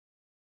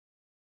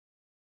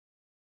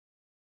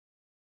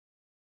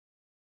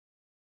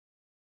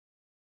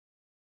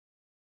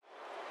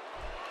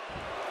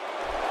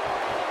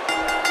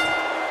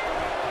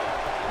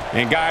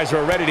And guys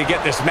are ready to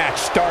get this match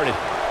started.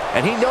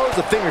 And he knows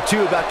a thing or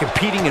two about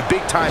competing in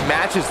big-time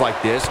matches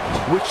like this,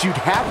 which you'd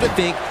have to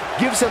think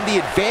gives him the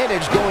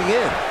advantage going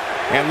in.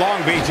 And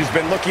Long Beach has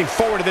been looking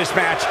forward to this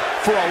match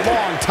for a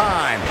long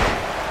time.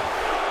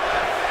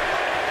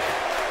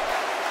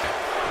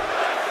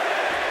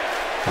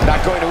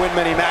 Not going to win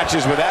many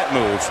matches with that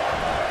move.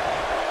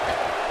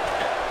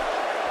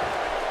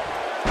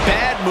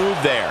 Bad move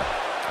there.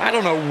 I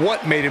don't know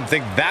what made him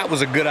think that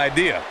was a good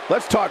idea.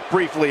 Let's talk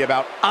briefly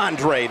about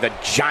Andre the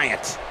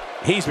Giant.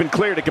 He's been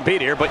cleared to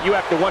compete here, but you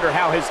have to wonder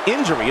how his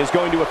injury is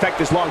going to affect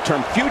his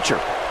long-term future.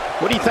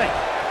 What do you think?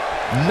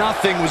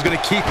 Nothing was going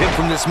to keep him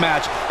from this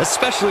match,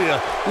 especially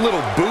a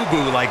little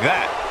boo-boo like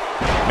that.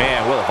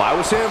 Man, well, if I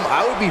was him,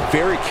 I would be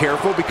very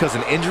careful because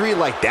an injury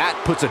like that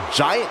puts a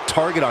giant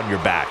target on your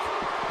back.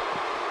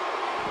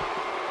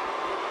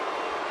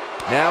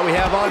 Now we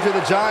have Andre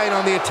the Giant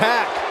on the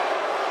attack.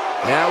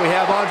 Now we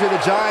have Andre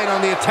the Giant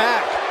on the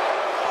attack.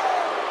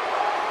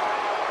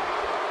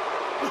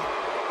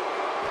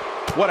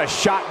 What a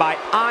shot by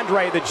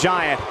Andre the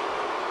Giant.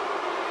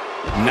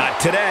 Not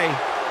today.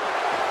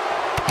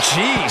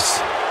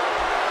 Jeez.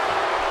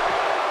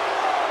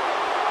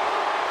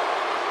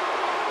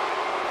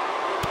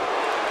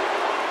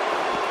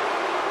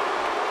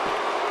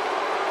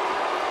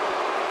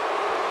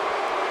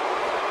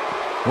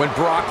 When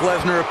Brock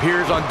Lesnar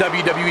appears on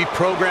WWE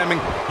programming,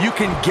 you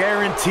can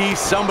guarantee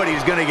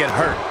somebody's going to get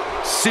hurt.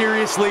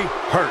 Seriously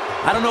hurt.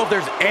 I don't know if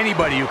there's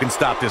anybody who can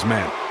stop this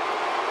man.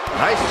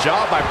 Nice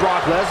job by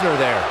Brock Lesnar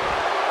there.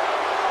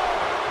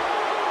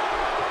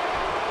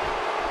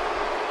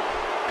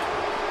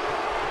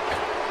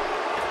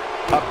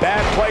 A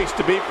bad place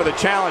to be for the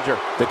challenger.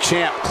 The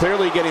champ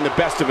clearly getting the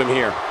best of him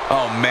here.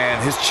 Oh,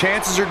 man, his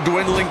chances are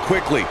dwindling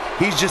quickly.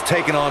 He's just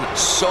taken on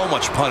so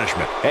much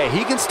punishment. Hey,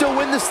 he can still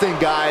win this thing,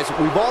 guys.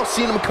 We've all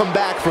seen him come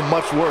back from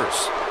much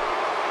worse.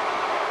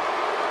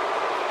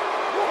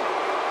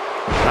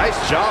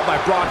 Nice job by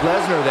Brock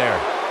Lesnar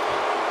there.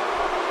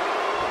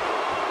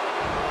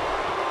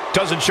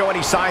 Doesn't show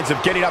any signs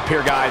of getting up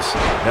here, guys.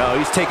 No,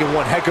 he's taking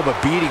one heck of a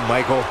beating,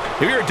 Michael.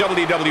 If you're a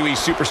WWE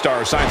superstar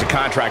who signs a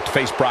contract to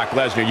face Brock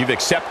Lesnar, you've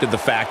accepted the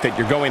fact that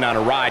you're going on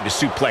a ride to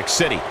Suplex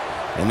City,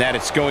 and that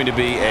it's going to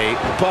be a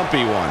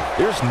bumpy one.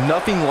 There's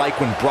nothing like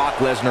when Brock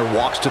Lesnar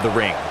walks to the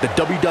ring. The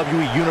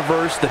WWE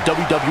Universe, the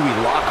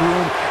WWE locker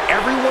room,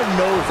 everyone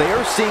knows they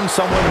are seeing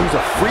someone who's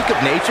a freak of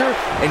nature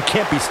and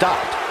can't be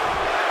stopped.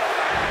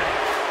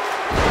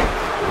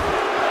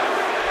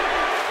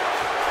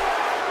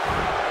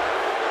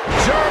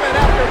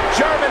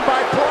 German by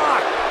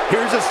Brock.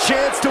 Here's his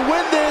chance to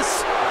win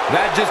this.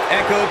 That just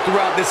echoed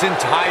throughout this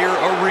entire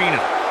arena.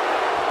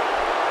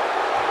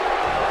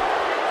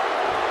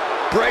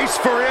 Brace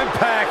for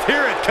impact.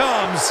 Here it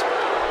comes.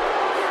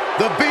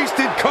 The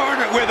Beast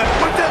incarnate with it.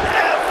 With an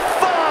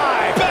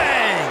F5.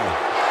 Bang!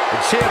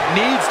 The champ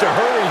needs to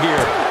hurry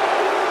here.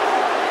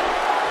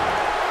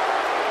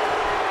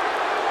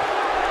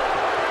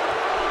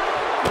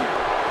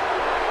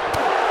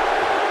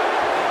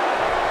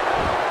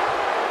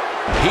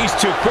 He's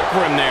too quick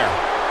for him there.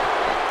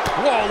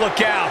 Whoa,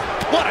 look out.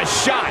 What a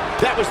shot.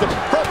 That was the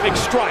perfect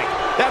strike.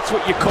 That's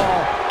what you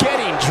call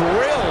getting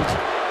drilled.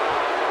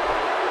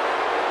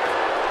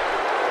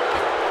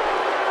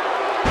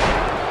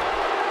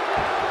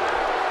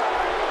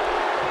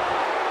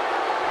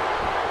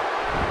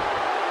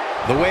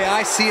 The way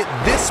I see it,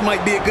 this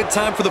might be a good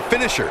time for the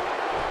finisher.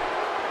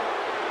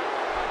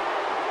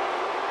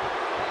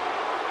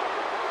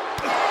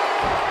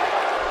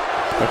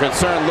 A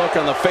concerned look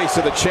on the face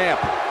of the champ.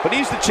 But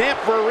he's the champ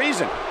for a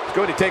reason. It's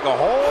going to take a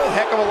whole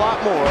heck of a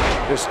lot more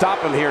to stop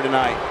him here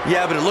tonight.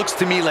 Yeah, but it looks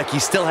to me like he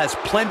still has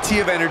plenty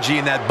of energy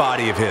in that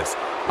body of his.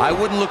 I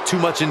wouldn't look too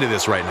much into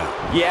this right now.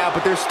 Yeah,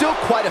 but there's still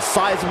quite a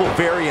sizable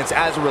variance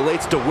as it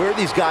relates to where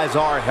these guys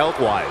are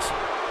health-wise.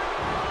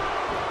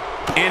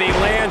 And he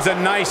lands a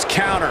nice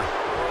counter.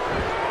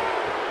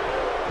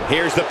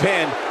 Here's the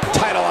pin.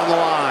 Title on the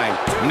line.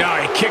 No,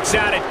 he kicks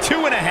out at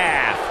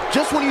 2.5.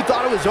 Just when you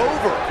thought it was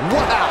over.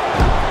 Wow.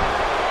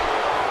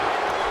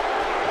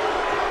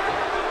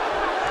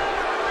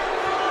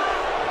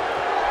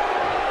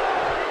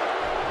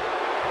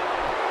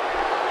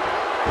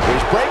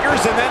 There's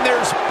breakers and then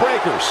there's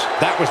breakers.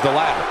 That was the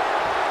ladder.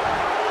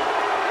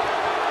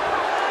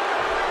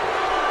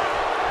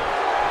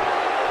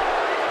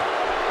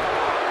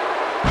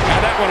 Now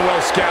that one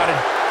well scouted.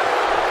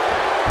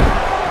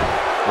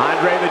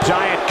 Andre the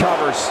Giant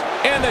covers,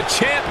 and the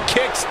champ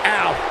kicks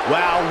out.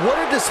 Wow, what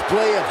a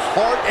display of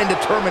heart and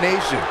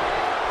determination.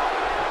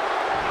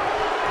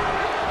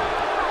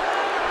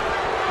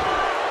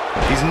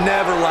 He's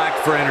never lacked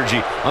for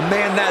energy. A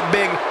man that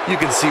big, you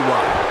can see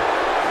why.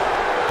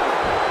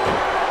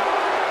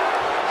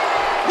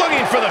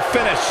 Looking for the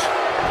finish.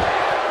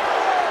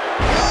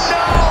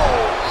 No!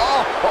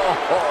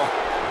 Oh.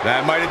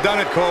 That might have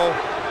done it, Cole.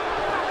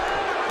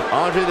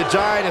 Andre the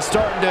Giant is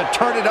starting to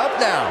turn it up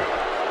now.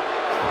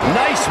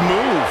 Nice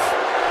move.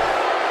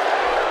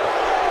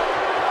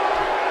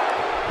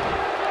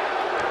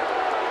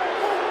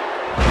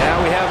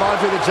 Now we have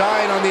Andre the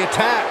Giant on the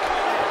attack.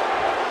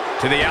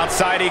 To the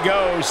outside he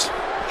goes.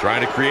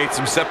 Trying to create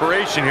some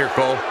separation here,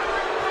 Cole.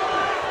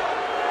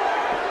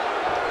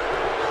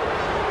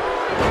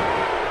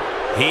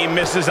 He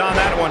misses on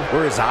that one.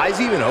 Were his eyes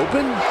even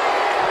open?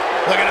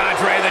 Look at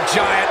Andre the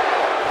Giant.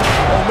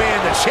 Oh, man,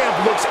 the champ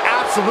looks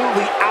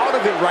absolutely out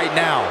of it right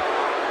now.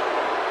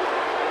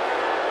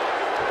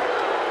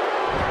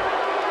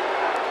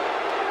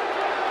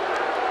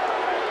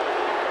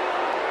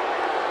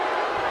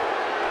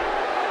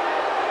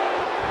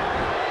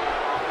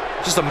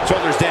 Just some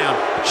shoulders down.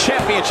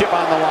 Championship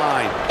on the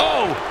line.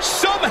 Oh,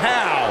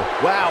 somehow.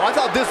 Wow, I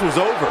thought this was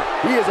over.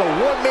 He is a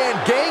one-man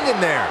gang in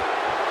there.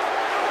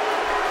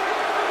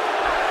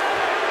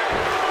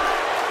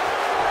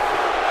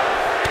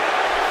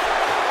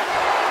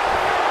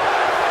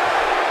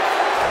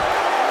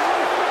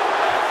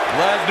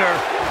 Lesnar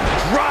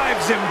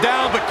drives him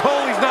down, but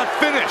Cole, he's not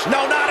finished.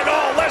 No, not at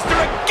all.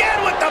 Lesnar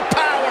again with the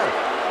power.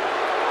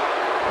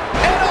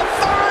 And a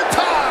third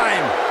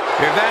time.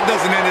 If that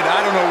doesn't end it, I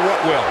don't know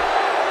what will.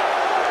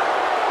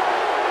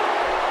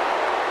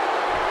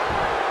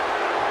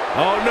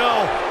 Oh,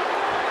 no.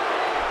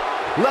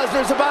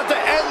 Lesnar's about to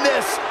end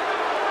this.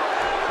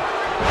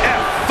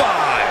 F5.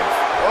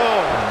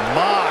 Oh,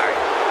 my.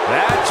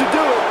 That should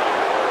do it.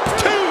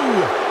 2.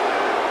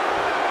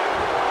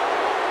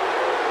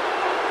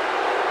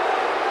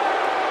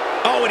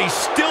 Oh, and he's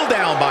still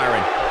down,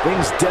 Byron.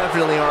 Things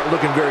definitely aren't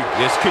looking very good.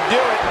 This could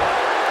do it.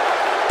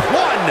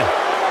 1,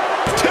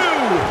 2.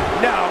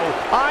 No,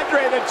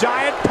 Andre the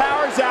Giant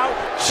powers out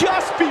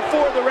just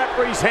before the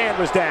referee's hand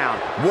was down.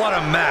 What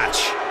a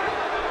match.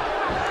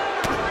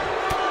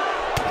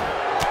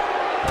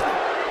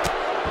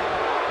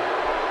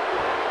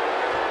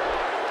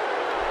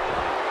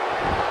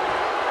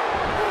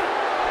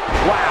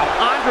 Wow,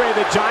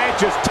 Andre the Giant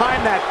just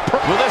timed that.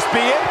 Will this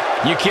be it?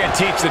 You can't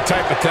teach the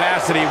type of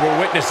tenacity we're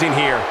witnessing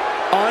here.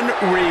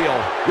 Unreal.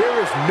 There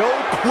is no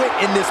quit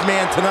in this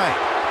man tonight.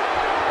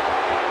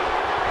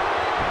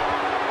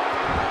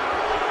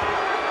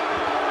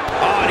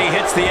 Oh, and he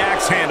hits the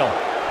axe handle.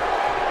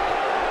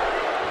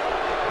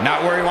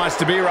 Not where he wants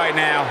to be right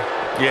now.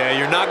 Yeah,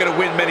 you're not going to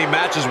win many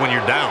matches when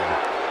you're down.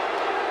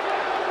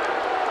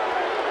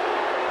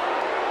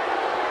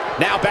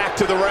 Now back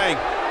to the ring.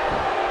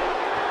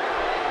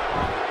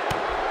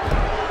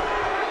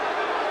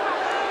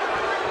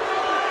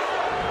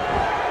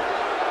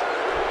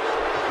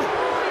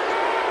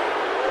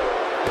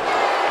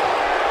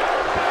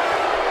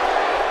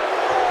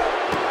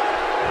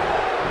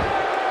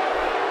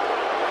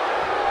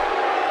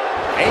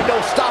 Ain't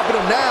no stopping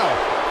him now.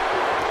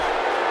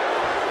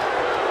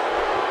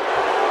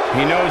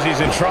 He knows he's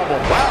in trouble.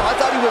 Wow, I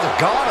thought he was a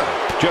goner.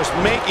 Just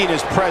making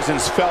his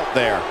presence felt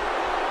there.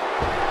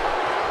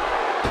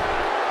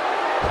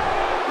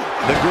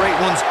 The great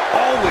ones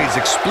always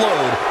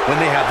explode when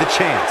they have the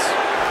chance.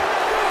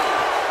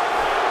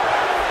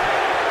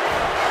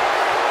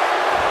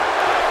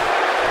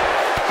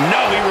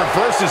 No, he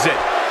reverses it.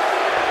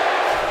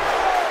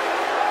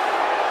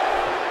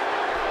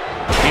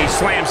 He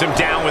slams him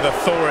down with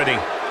authority.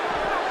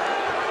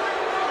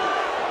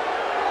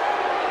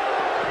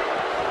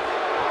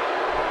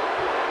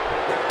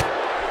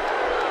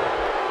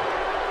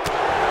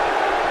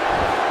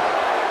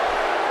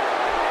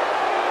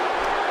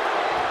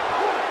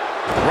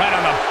 Right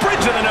on the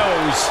bridge of the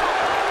nose.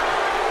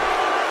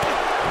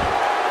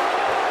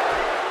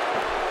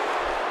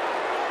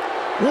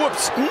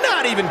 Whoops,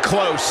 not even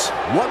close.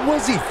 What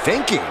was he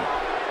thinking?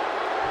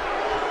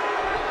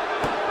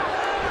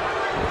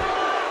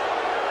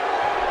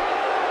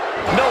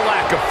 No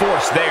lack of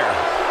force there.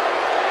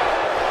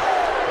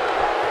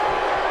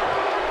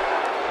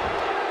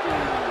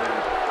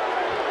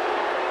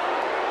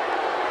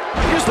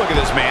 Just look at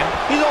this man.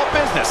 He's all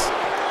business.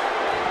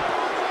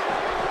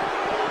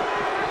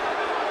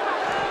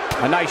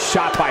 A nice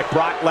shot by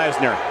Brock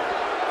Lesnar.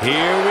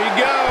 Here we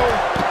go.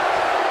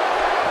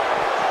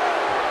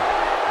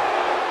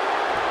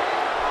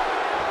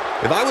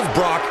 If I was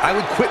Brock, I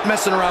would quit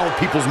messing around with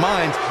people's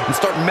minds and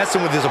start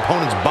messing with his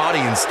opponent's body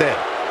instead.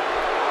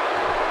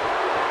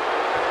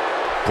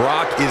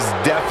 Brock is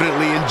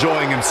definitely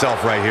enjoying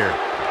himself right here.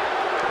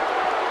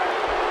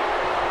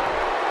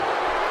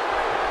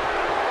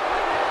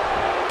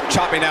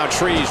 Chopping down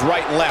trees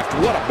right and left.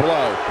 What a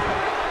blow.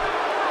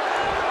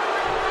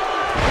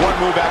 One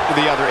move after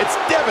the other. It's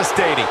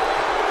devastating.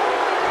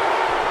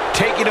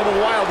 Taking him a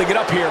while to get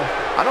up here.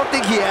 I don't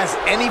think he has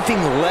anything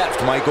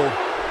left, Michael.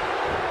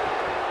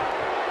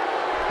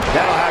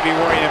 That'll have you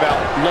worrying about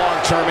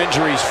long-term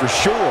injuries for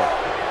sure.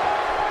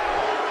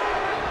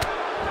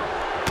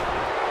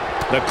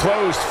 The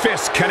closed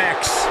fist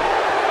connects.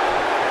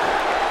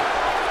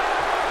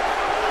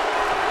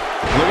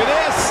 Look at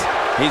this.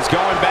 He's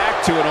going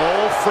back to an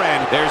old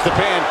friend. There's the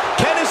pin.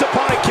 Can his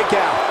opponent kick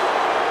out?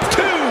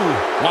 2.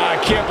 Wow, I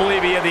can't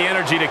believe he had the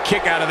energy to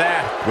kick out of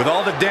that. With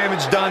all the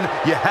damage done,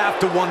 you have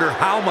to wonder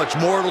how much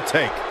more it'll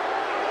take.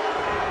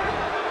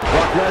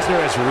 Brock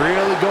Lesnar is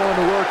really going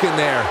to work in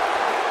there.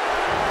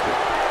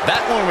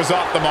 That one was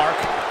off the mark.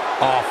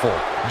 Awful.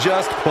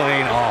 Just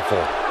plain awful.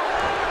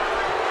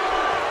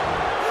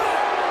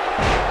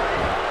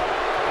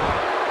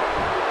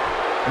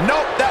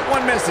 Nope, that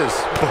one misses.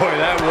 Boy,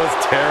 that was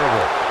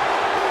terrible.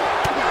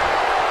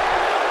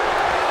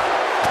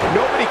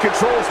 Nobody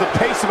controls the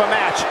pace of a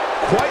match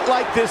quite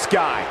like this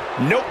guy.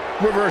 Nope,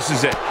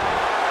 reverses it.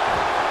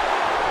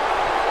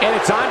 And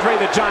it's Andre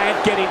the Giant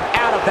getting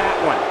out of that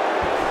one.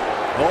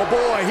 Oh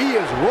boy, he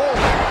is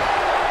rolling.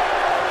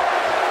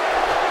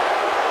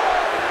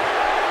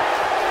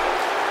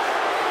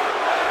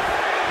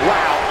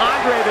 Wow,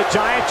 Andre the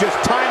Giant just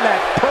timed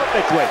that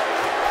perfectly.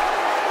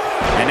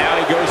 And now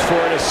he goes for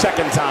it a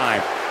second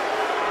time.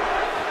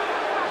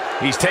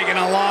 He's taking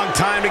a long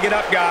time to get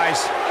up,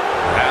 guys.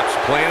 Perhaps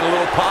playing a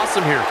little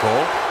possum here,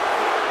 Cole.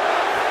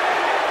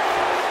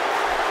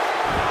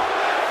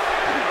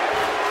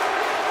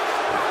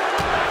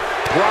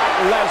 Brock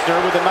Lesnar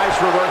with a nice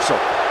reversal.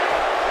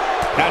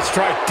 That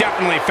strike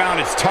definitely found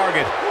its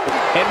target.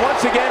 And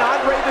once again,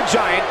 Andre the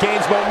Giant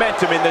gains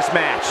momentum in this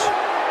match.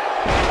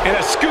 And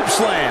a scoop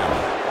slam.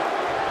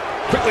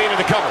 Quickly into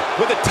the cover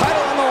with the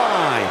title on the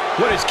line.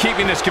 What is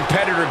keeping this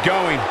competitor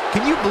going?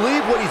 Can you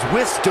believe what he's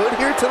withstood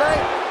here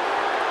tonight?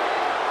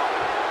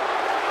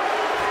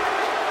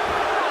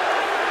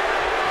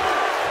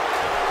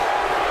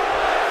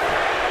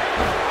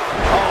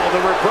 Oh, the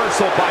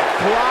reversal by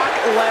Brock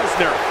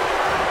Lesnar.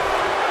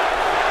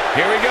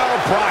 Here we go.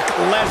 Brock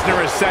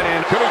Lesnar is set in.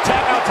 Could be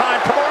tap out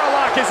time. Kimura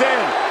lock is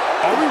in.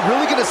 Are we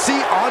really going to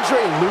see Andre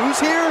lose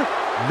here?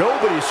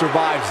 Nobody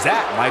survives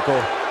that,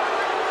 Michael.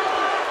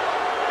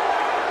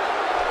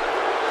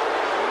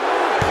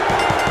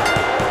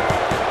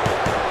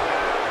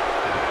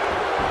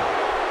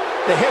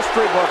 The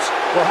history books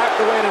will have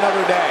to wait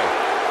another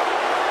day.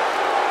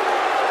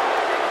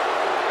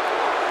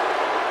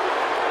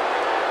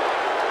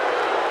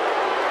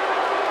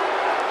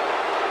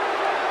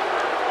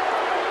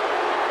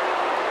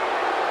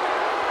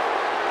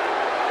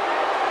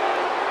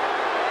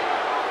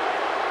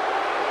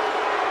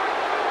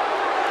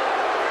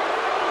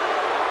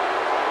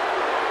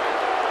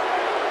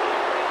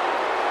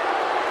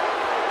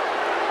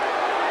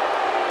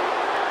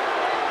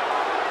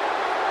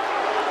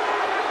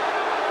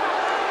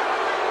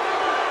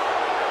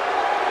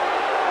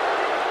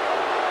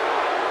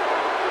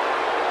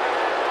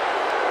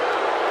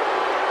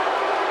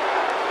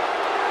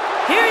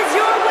 Here is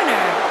your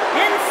winner,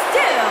 and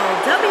still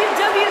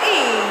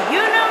WWE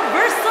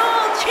Universal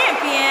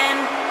Champion,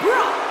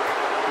 Brock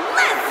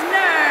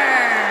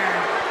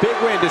Lesnar. Big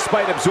win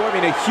despite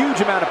absorbing a huge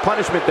amount of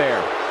punishment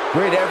there.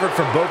 Great effort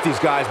from both these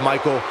guys,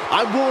 Michael.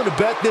 I'm willing to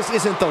bet this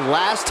isn't the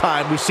last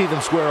time we see them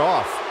square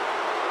off.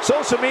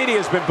 Social media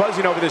has been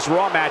buzzing over this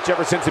Raw match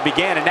ever since it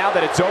began, and now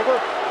that it's over,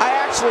 I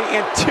actually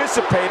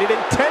anticipate it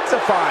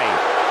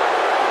intensifying.